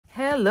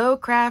Hello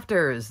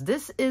crafters,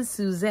 this is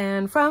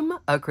Suzanne from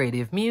A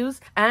Creative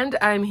Muse and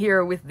I'm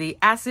here with the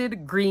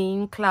Acid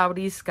Green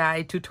Cloudy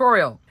Sky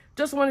tutorial.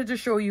 Just wanted to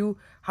show you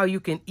how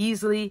you can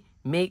easily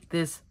make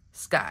this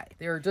sky.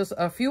 There are just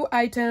a few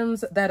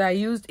items that I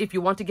used. If you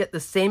want to get the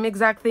same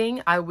exact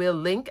thing, I will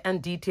link and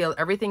detail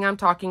everything I'm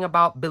talking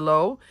about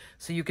below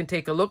so you can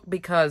take a look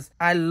because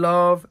I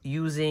love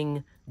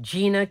using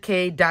Gina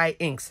K dye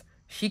inks.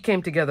 She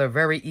came together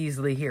very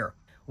easily here.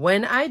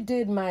 When I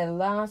did my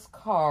last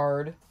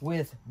card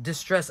with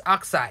Distress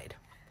Oxide,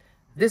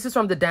 this is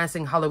from the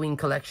Dancing Halloween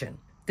collection.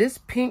 This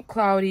pink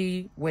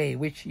cloudy way,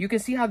 which you can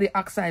see how the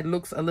oxide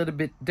looks a little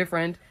bit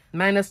different,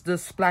 minus the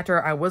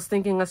splatter. I was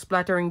thinking of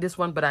splattering this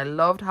one, but I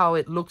loved how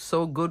it looked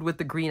so good with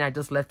the green. I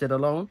just left it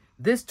alone.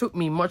 This took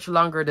me much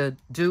longer to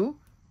do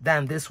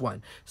than this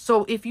one.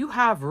 So if you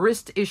have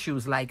wrist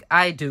issues like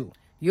I do,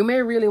 you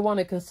may really want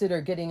to consider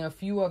getting a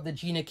few of the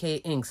Gina K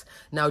inks.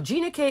 Now,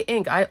 Gina K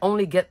ink, I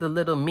only get the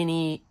little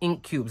mini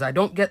ink cubes. I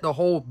don't get the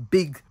whole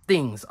big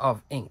things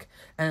of ink.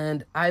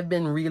 And I've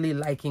been really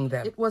liking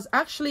them. It was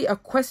actually a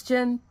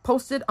question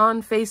posted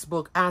on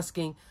Facebook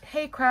asking,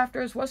 hey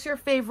crafters, what's your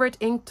favorite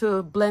ink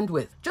to blend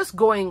with? Just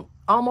going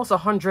almost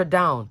 100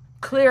 down.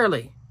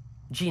 Clearly,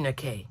 Gina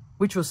K,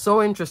 which was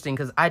so interesting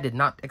because I did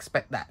not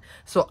expect that.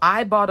 So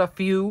I bought a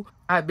few.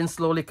 I've been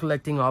slowly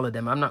collecting all of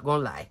them. I'm not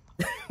going to lie.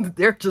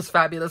 They're just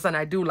fabulous and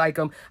I do like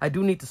them. I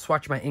do need to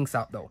swatch my inks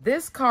out though.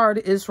 This card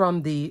is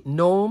from the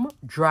Gnome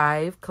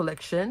Drive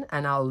collection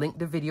and I'll link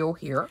the video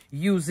here.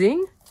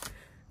 Using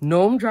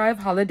Gnome Drive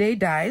Holiday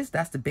Dies,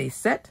 that's the base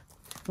set,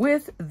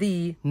 with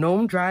the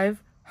Gnome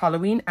Drive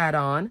Halloween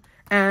add-on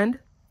and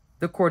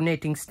the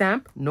coordinating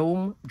stamp,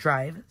 Gnome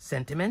Drive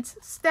Sentiments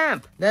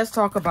stamp. Let's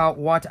talk about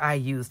what I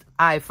used.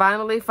 I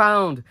finally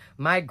found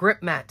my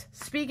grip mat.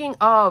 Speaking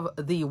of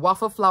the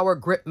Waffle Flower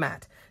grip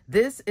mat,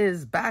 this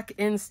is back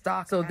in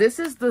stock. So this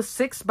is the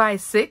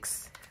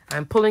 6x6.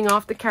 I'm pulling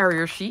off the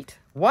carrier sheet.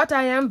 What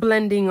I am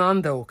blending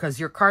on though, because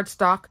your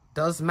cardstock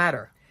does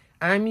matter.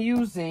 I'm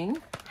using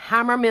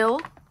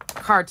Hammermill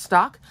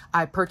cardstock.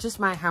 I purchased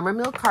my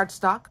Hammermill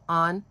cardstock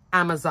on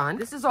Amazon.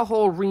 This is a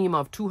whole ream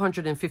of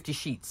 250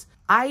 sheets.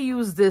 I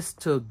use this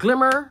to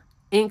glimmer,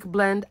 ink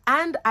blend,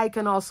 and I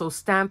can also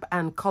stamp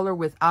and color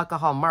with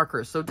alcohol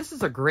markers. So this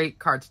is a great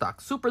cardstock.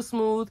 Super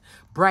smooth,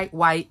 bright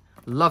white.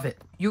 Love it.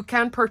 You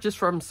can purchase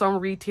from some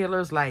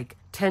retailers like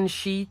 10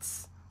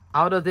 sheets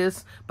out of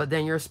this, but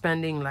then you're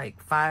spending like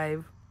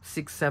 $5,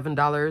 $6,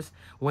 $7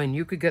 when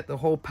you could get the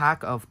whole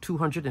pack of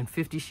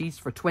 250 sheets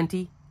for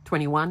 $20,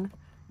 $21.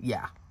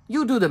 Yeah,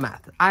 you do the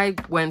math. I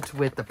went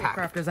with the pack.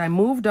 Crafters, I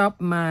moved up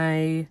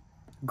my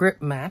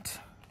grip mat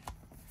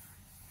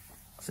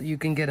so you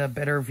can get a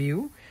better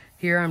view.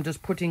 Here I'm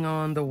just putting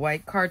on the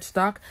white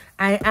cardstock.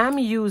 I am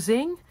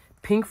using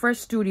PinkFresh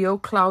Studio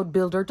Cloud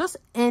Builder, just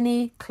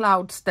any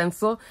cloud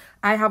stencil.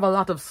 I have a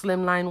lot of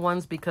slimline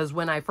ones because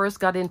when I first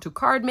got into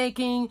card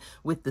making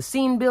with the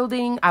scene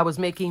building, I was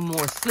making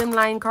more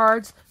slimline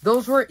cards.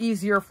 Those were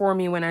easier for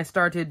me when I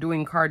started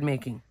doing card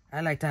making. I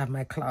like to have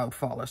my cloud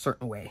fall a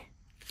certain way.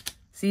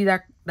 See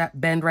that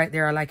bend right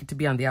there? I like it to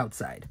be on the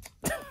outside.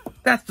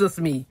 That's just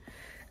me.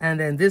 And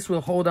then this will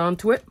hold on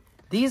to it.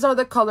 These are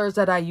the colors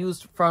that I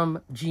used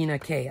from Gina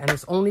K, and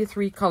it's only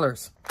 3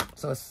 colors,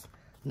 so it's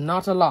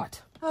not a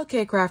lot.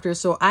 Okay, crafters,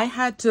 so I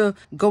had to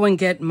go and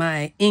get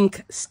my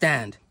ink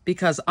stand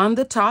because on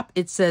the top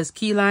it says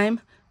key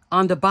lime.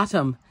 On the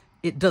bottom,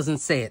 it doesn't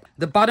say it.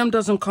 The bottom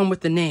doesn't come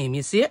with the name,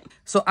 you see it?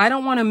 So I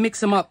don't want to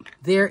mix them up.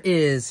 There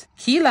is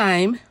key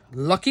lime,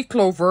 lucky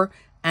clover,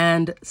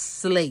 and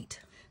slate.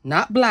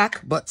 Not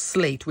black, but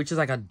slate, which is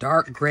like a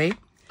dark gray.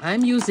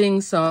 I'm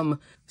using some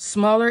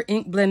smaller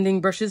ink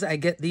blending brushes. I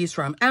get these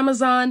from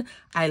Amazon.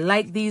 I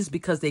like these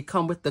because they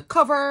come with the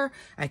cover.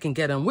 I can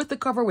get them with the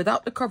cover,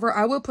 without the cover.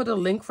 I will put a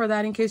link for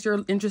that in case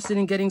you're interested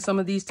in getting some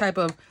of these type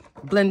of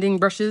blending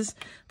brushes,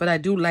 but I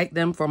do like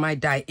them for my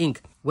dye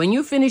ink. When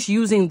you finish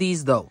using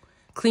these though,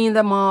 clean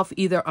them off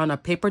either on a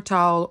paper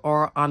towel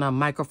or on a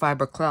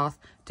microfiber cloth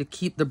to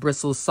keep the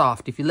bristles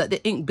soft. If you let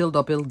the ink build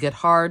up, it'll get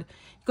hard.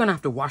 You're gonna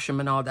have to wash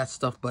them and all that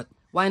stuff, but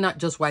why not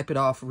just wipe it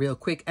off real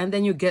quick and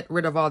then you get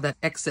rid of all that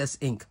excess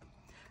ink.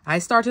 I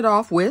started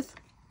off with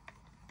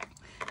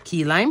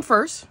key lime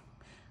first,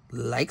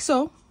 like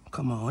so.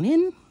 Come on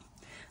in,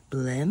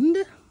 blend.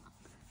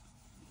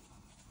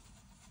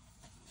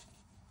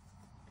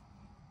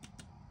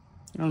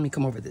 Let me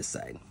come over this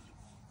side.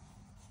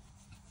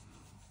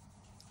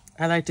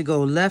 I like to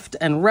go left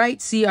and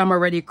right. See, I'm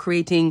already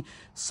creating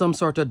some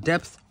sort of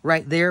depth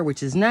right there,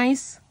 which is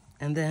nice.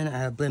 And then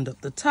I blend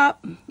up the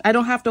top. I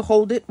don't have to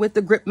hold it with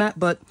the grip mat,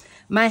 but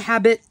my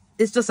habit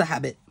is just a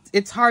habit.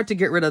 It's hard to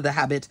get rid of the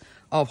habit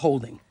of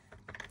holding.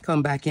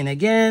 Come back in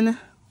again.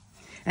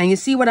 And you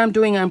see what I'm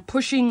doing? I'm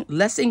pushing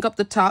less ink up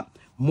the top,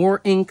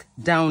 more ink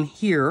down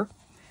here.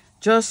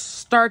 Just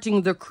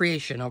starting the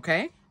creation,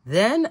 okay?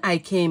 Then I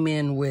came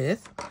in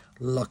with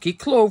Lucky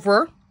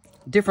Clover,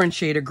 different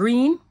shade of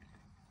green.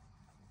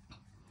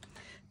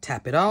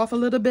 Tap it off a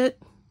little bit.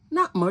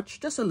 Not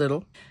much, just a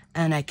little.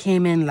 And I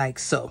came in like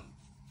so.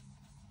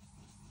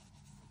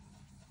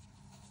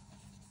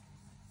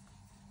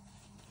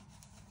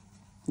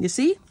 You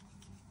see?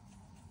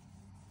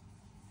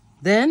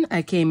 Then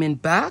I came in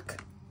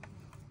back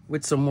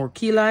with some more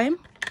key lime.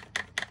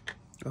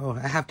 Oh,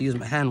 I have to use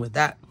my hand with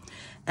that.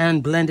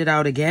 And blend it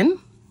out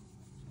again.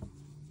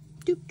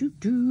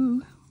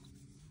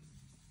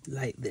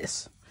 Like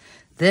this.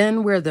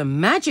 Then where the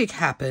magic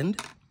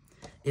happened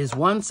is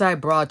once I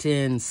brought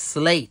in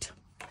slate.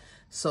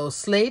 So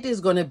slate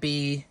is going to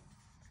be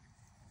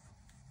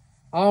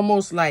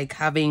almost like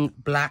having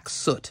black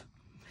soot.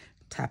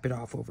 Tap it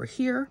off over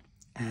here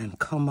and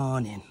come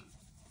on in.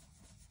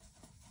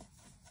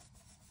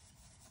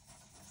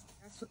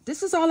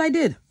 This is all I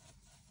did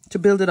to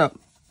build it up.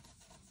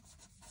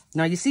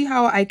 Now you see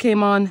how I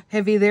came on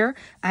heavy there?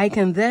 I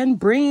can then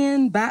bring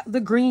in back the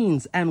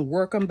greens and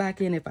work them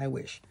back in if I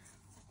wish.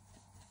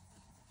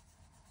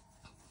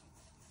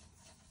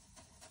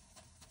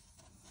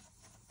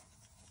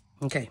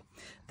 Okay,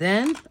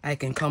 then I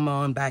can come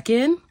on back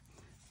in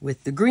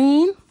with the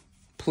green,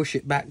 push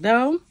it back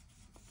down.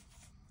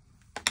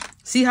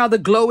 See how the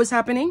glow is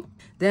happening?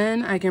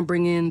 Then I can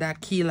bring in that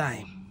key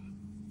lime.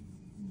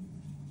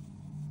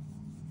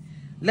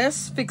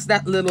 Let's fix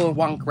that little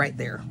wonk right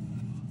there.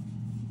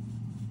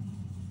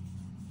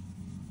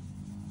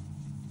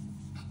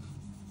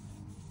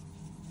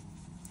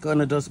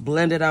 Gonna just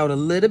blend it out a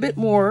little bit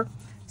more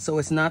so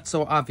it's not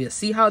so obvious.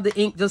 See how the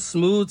ink just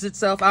smooths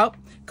itself out?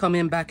 Come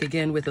in back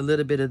again with a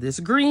little bit of this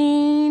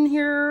green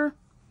here.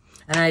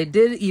 And I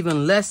did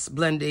even less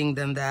blending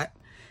than that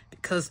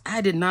because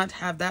I did not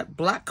have that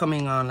black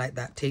coming on like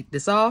that. Take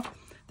this off.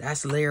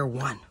 That's layer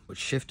 1. We'll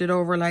shift it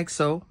over like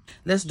so.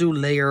 Let's do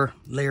layer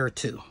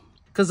 2.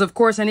 Because of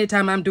course,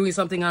 anytime I'm doing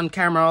something on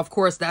camera, of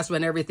course, that's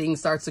when everything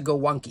starts to go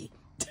wonky.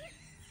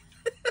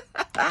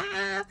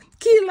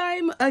 Key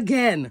lime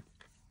again.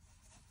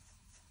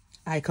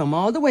 I come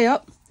all the way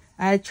up.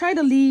 I try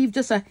to leave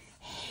just a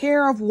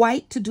hair of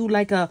white to do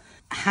like a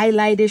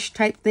highlightish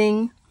type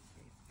thing.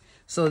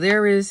 So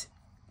there is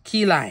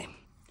key lime.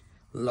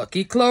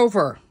 Lucky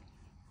clover.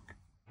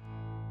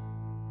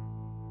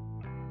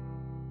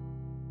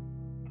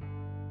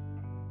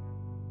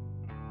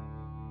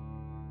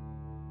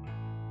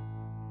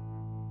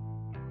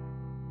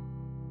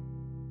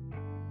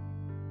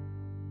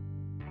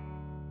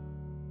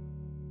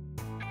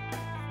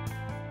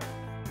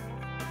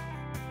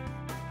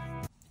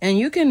 And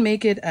you can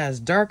make it as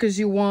dark as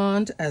you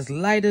want, as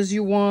light as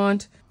you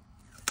want.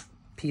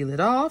 Peel it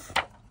off.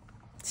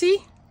 See?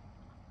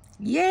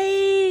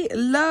 Yay,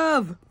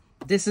 love.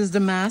 This is the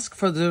mask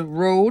for the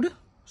road.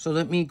 So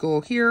let me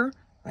go here,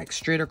 like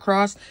straight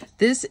across.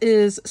 This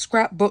is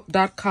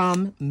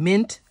scrapbook.com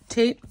mint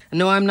tape.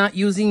 No, I'm not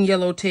using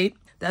yellow tape.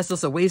 That's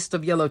just a waste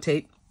of yellow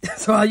tape.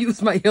 So I'll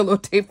use my yellow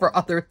tape for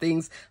other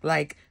things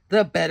like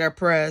the better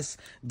press,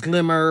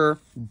 glimmer,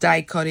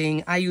 die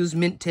cutting. I use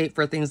mint tape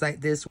for things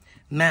like this.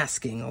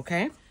 Masking,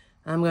 okay?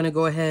 I'm gonna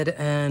go ahead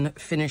and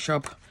finish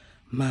up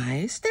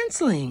my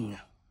stenciling.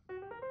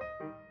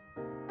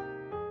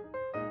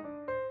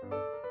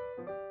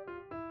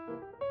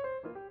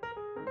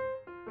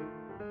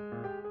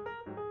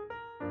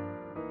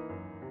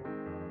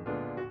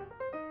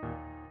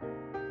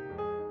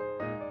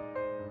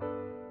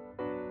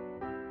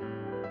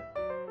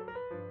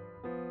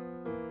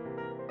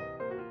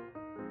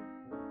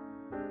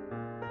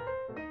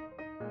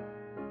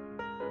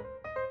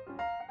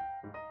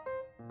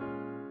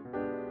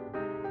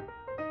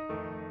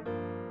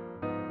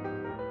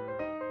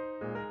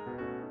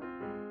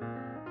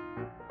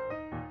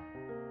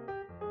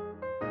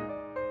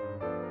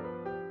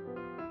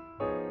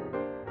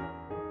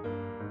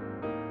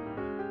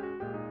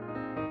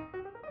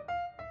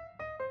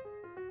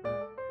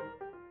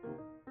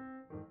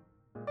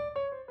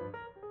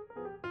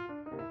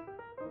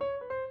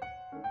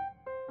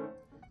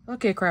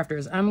 Okay,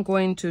 crafters, I'm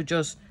going to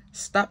just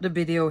stop the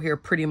video here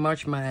pretty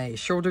much. My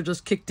shoulder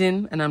just kicked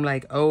in and I'm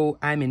like, oh,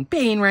 I'm in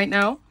pain right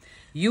now.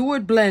 You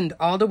would blend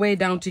all the way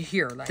down to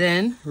here.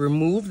 Then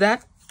remove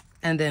that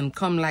and then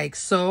come like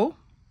so.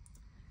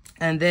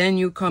 And then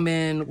you come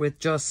in with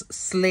just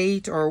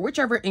slate or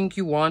whichever ink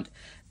you want.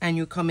 And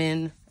you come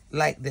in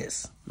like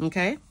this,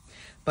 okay?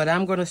 But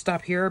I'm going to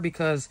stop here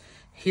because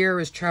here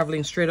is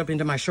traveling straight up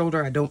into my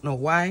shoulder. I don't know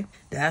why.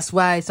 That's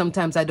why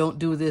sometimes I don't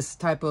do this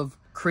type of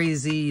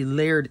crazy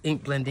layered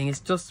ink blending.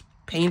 It's just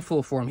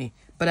painful for me.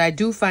 But I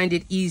do find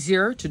it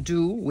easier to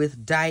do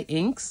with dye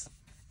inks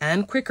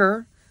and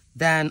quicker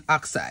than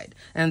oxide.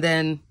 And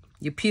then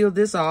you peel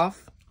this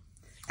off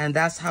and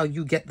that's how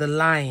you get the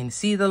line.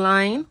 See the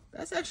line?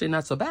 That's actually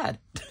not so bad.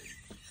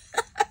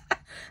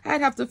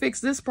 I'd have to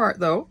fix this part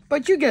though,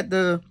 but you get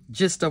the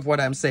gist of what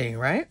I'm saying,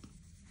 right?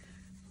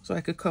 So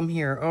I could come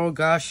here. Oh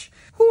gosh.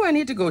 Who I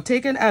need to go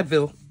take an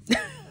Advil.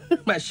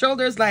 My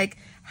shoulder's like,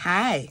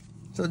 hi.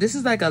 So this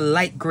is like a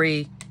light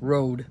gray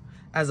road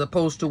as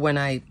opposed to when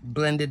I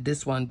blended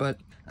this one. But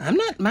I'm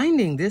not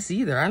minding this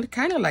either. I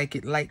kind of like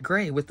it light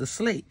gray with the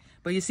slate.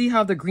 But you see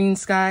how the green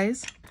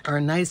skies are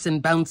nice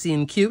and bouncy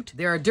and cute?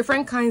 There are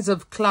different kinds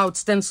of cloud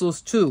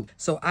stencils too.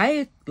 So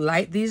I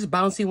like these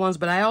bouncy ones,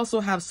 but I also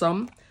have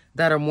some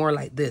that are more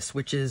like this,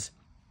 which is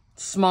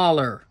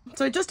smaller.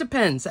 So it just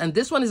depends. And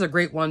this one is a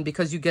great one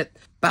because you get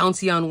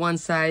bouncy on one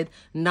side,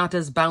 not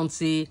as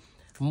bouncy,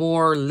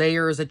 more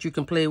layers that you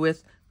can play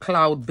with.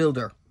 Cloud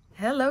Builder.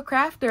 Hello,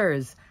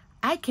 crafters.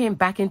 I came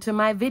back into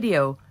my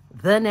video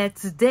the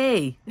next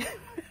day.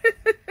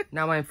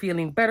 Now I'm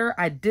feeling better.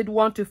 I did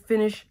want to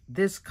finish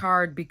this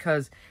card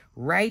because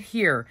right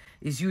here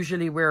is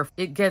usually where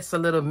it gets a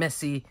little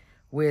messy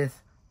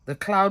with the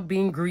cloud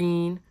being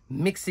green,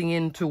 mixing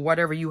into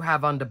whatever you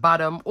have on the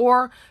bottom,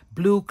 or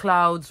blue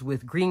clouds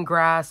with green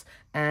grass,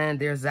 and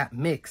there's that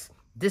mix.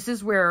 This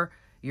is where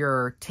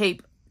your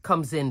tape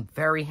comes in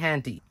very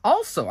handy.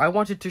 Also, I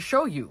wanted to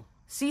show you,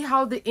 see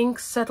how the ink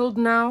settled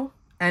now?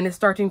 And it's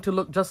starting to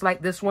look just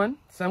like this one.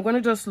 So I'm going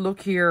to just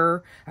look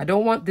here. I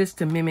don't want this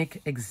to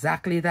mimic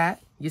exactly that,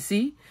 you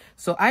see?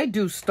 So I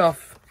do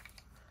stuff,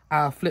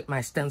 I'll flip my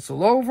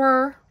stencil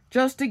over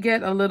just to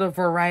get a little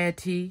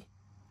variety.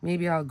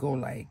 Maybe I'll go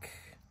like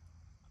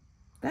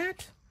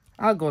that.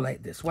 I'll go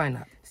like this, why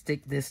not?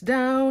 Stick this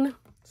down.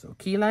 So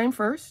key lime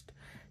first,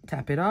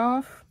 tap it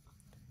off,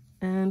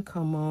 and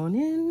come on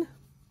in.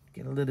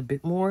 Get a little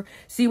bit more.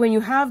 See, when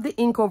you have the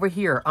ink over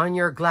here on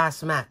your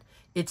glass mat,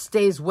 it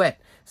stays wet.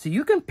 So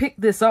you can pick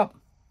this up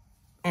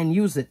and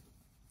use it.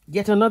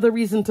 Yet another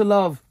reason to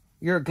love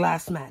your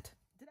glass mat.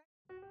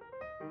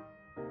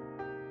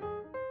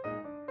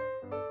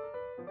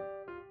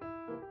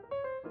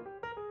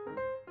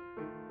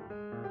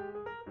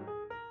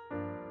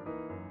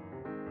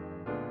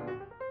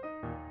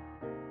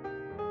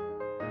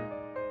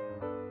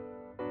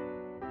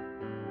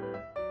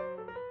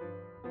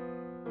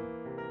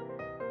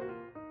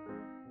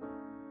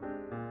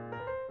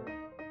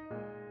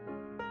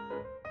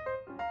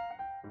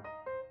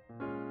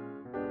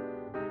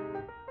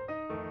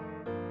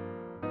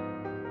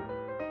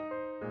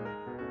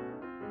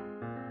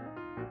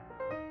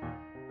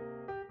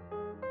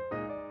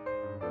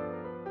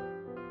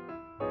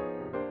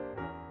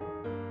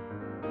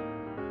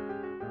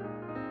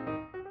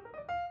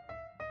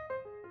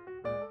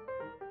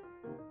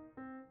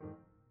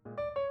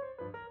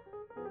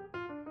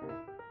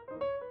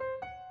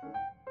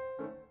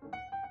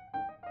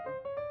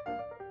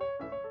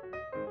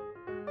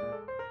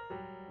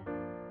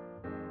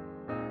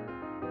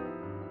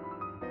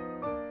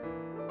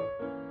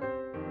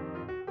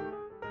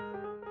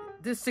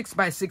 This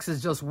 6x6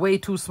 is just way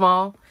too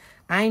small.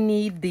 I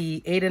need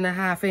the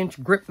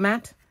 8.5-inch grip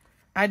mat.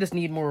 I just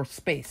need more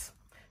space.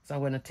 So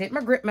I'm going to take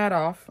my grip mat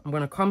off. I'm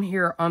going to come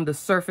here on the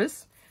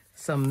surface.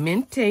 Some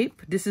mint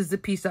tape. This is the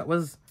piece that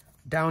was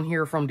down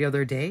here from the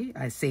other day.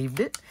 I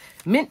saved it.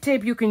 Mint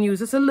tape you can use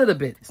just a little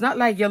bit. It's not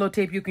like yellow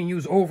tape you can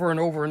use over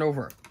and over and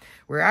over.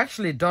 We're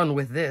actually done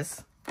with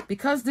this.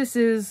 Because this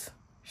is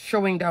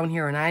showing down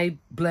here and I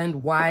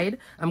blend wide,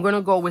 I'm going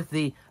to go with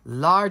the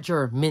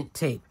larger mint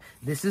tape.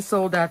 This is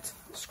sold at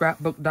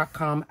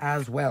scrapbook.com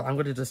as well. I'm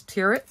going to just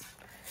tear it.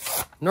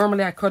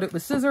 Normally I cut it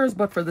with scissors,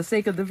 but for the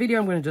sake of the video,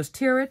 I'm going to just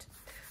tear it.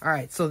 All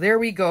right, so there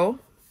we go.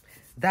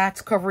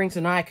 That's covering,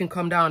 so now I can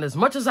come down as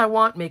much as I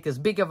want, make as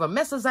big of a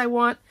mess as I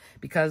want,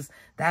 because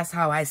that's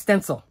how I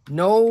stencil.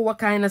 Know what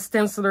kind of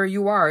stenciler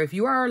you are. If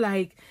you are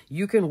like,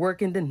 you can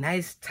work in the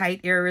nice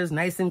tight areas,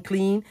 nice and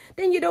clean,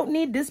 then you don't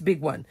need this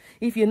big one.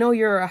 If you know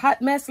you're a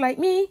hot mess like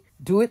me,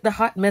 do it the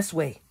hot mess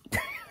way.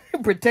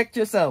 Protect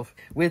yourself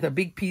with a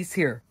big piece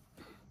here.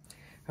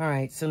 All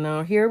right, so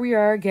now here we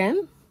are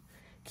again.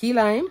 Key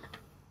lime.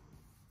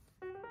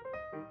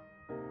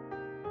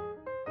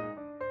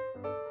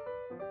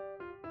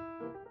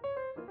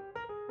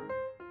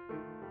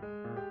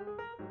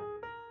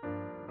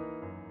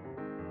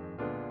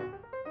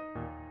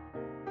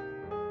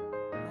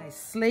 My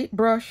slate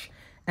brush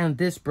and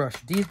this brush.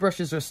 These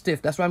brushes are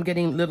stiff. That's why I'm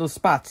getting little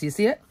spots. You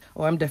see it?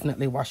 Oh, I'm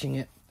definitely washing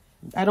it.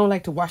 I don't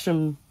like to wash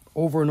them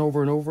over and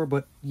over and over,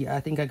 but yeah, I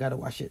think I gotta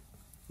wash it.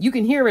 You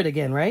can hear it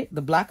again, right?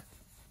 The black.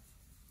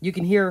 You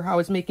can hear how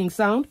it's making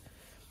sound.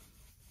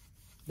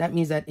 That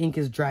means that ink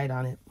is dried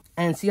on it.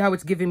 And see how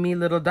it's giving me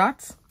little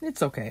dots?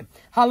 It's okay.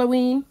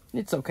 Halloween,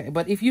 it's okay.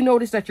 But if you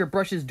notice that your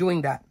brush is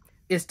doing that,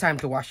 it's time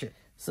to wash it.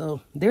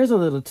 So there's a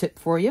little tip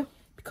for you.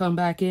 Come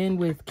back in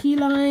with key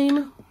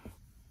lime,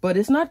 but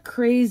it's not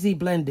crazy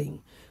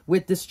blending.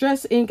 With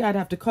Distress ink, I'd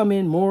have to come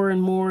in more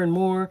and more and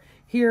more.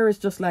 Here it's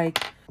just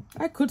like,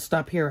 I could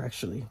stop here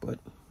actually, but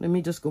let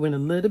me just go in a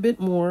little bit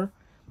more.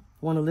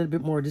 Want a little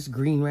bit more of this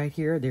green right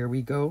here. There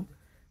we go.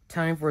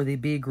 Time for the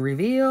big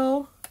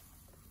reveal.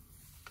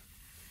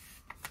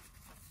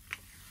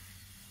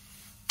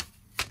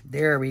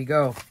 There we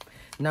go.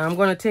 Now I'm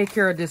going to take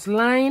care of this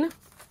line.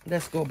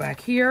 Let's go back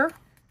here.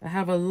 I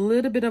have a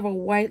little bit of a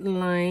white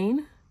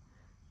line.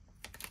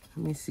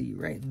 Let me see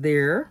right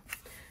there.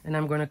 And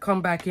I'm going to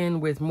come back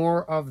in with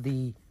more of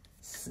the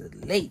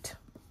slate.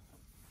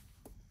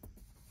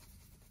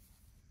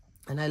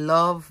 And I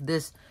love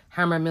this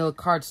Hammermill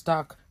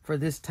cardstock for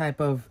this type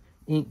of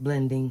ink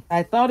blending.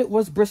 I thought it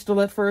was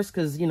Bristol at first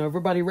because, you know,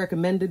 everybody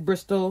recommended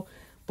Bristol.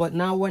 But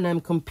now when I'm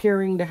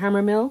comparing the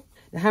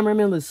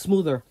Hammermill is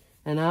smoother.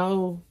 And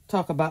I'll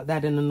talk about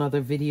that in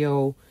another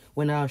video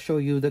when I'll show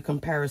you the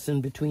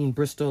comparison between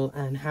Bristol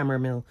and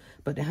Hammermill.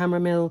 But the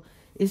Hammermill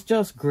is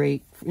just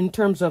great in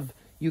terms of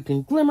you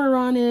can glimmer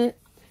on it.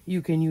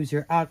 You can use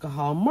your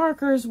alcohol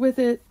markers with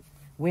it.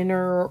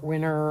 Winner,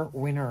 winner,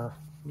 winner.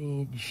 Let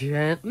me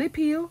gently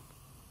peel.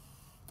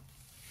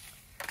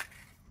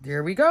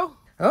 There we go.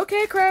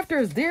 Okay,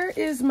 crafters, there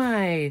is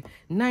my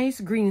nice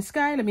green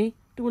sky. Let me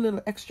do a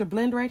little extra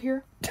blend right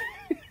here.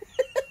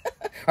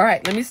 All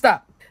right, let me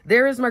stop.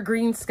 There is my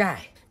green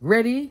sky.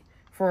 Ready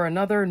for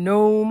another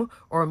gnome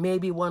or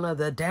maybe one of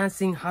the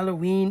dancing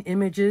Halloween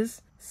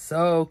images.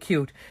 So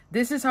cute.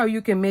 This is how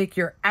you can make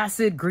your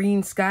acid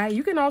green sky.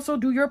 You can also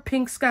do your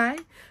pink sky,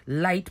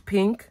 light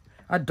pink,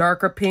 a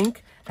darker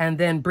pink, and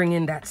then bring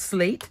in that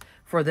slate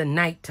for the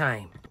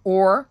nighttime,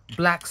 or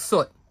black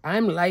soot.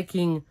 I'm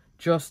liking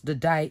just the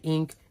dye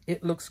ink.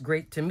 It looks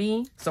great to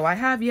me. So I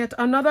have yet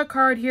another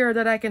card here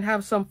that I can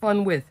have some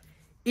fun with.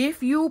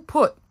 If you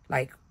put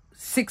like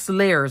 6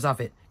 layers of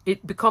it,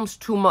 it becomes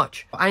too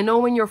much. I know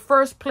when you're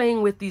first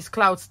playing with these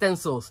cloud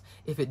stencils,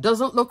 if it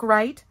doesn't look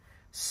right,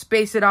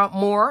 space it out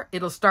more,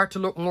 it'll start to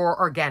look more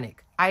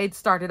organic. I had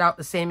started out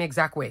the same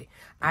exact way.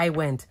 I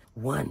went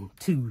 1,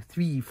 2,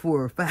 3,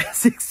 4, 5,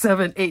 6,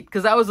 7, 8,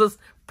 because I was just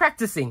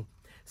practicing.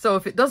 So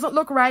if it doesn't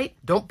look right,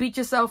 don't beat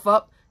yourself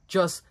up.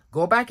 Just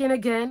go back in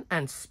again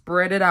and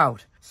spread it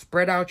out.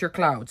 Spread out your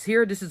clouds.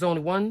 Here, this is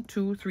only 1,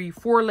 2, 3,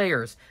 4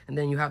 layers. And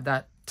then you have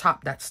that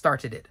top that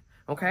started it.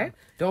 Okay?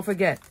 Don't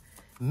forget,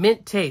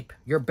 mint tape,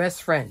 your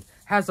best friend,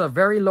 has a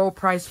very low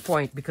price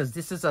point because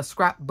this is a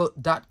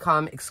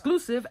scrapbook.com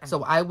exclusive.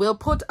 So I will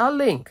put a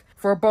link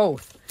for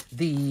both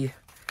the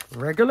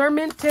regular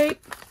mint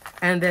tape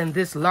and then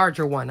this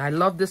larger one. I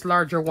love this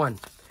larger one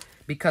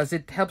because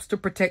it helps to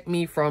protect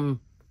me from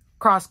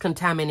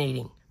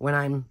cross-contaminating when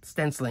I'm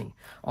stenciling.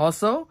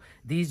 Also,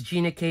 these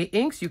Gina K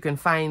inks, you can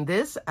find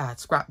this at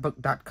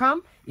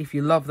scrapbook.com. If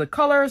you love the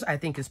colors, I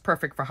think it's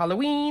perfect for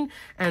Halloween.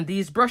 And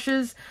these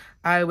brushes,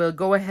 I will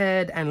go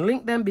ahead and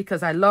link them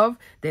because I love,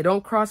 they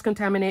don't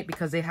cross-contaminate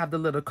because they have the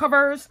little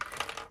covers.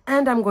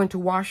 And I'm going to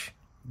wash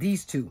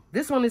these two.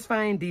 This one is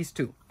fine, these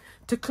two.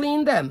 To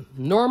clean them,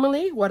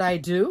 normally what I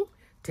do,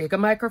 take a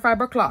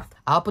microfiber cloth.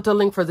 I'll put a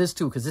link for this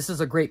too because this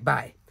is a great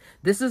buy.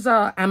 This is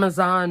a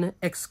Amazon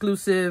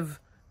exclusive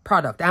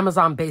product,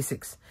 Amazon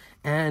Basics.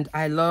 And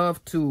I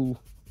love to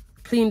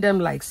clean them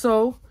like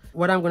so.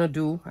 What I'm going to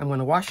do, I'm going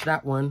to wash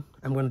that one.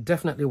 I'm going to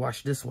definitely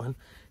wash this one.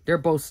 They're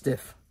both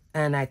stiff.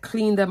 And I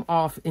clean them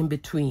off in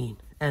between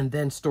and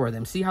then store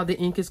them. See how the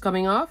ink is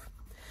coming off?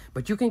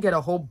 But you can get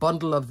a whole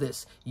bundle of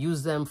this.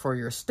 Use them for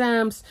your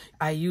stamps.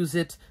 I use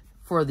it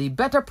for the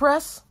Better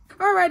Press.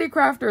 Alrighty,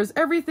 crafters,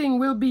 everything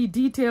will be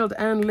detailed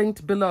and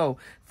linked below.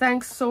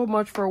 Thanks so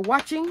much for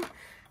watching.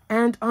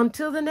 And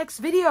until the next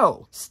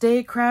video,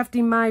 stay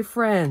crafty, my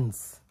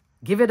friends.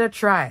 Give it a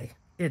try.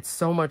 It's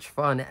so much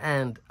fun.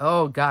 And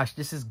oh gosh,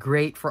 this is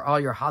great for all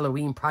your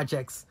Halloween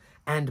projects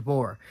and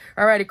more.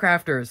 Alrighty,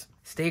 crafters,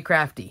 stay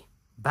crafty.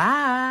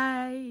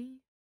 Bye.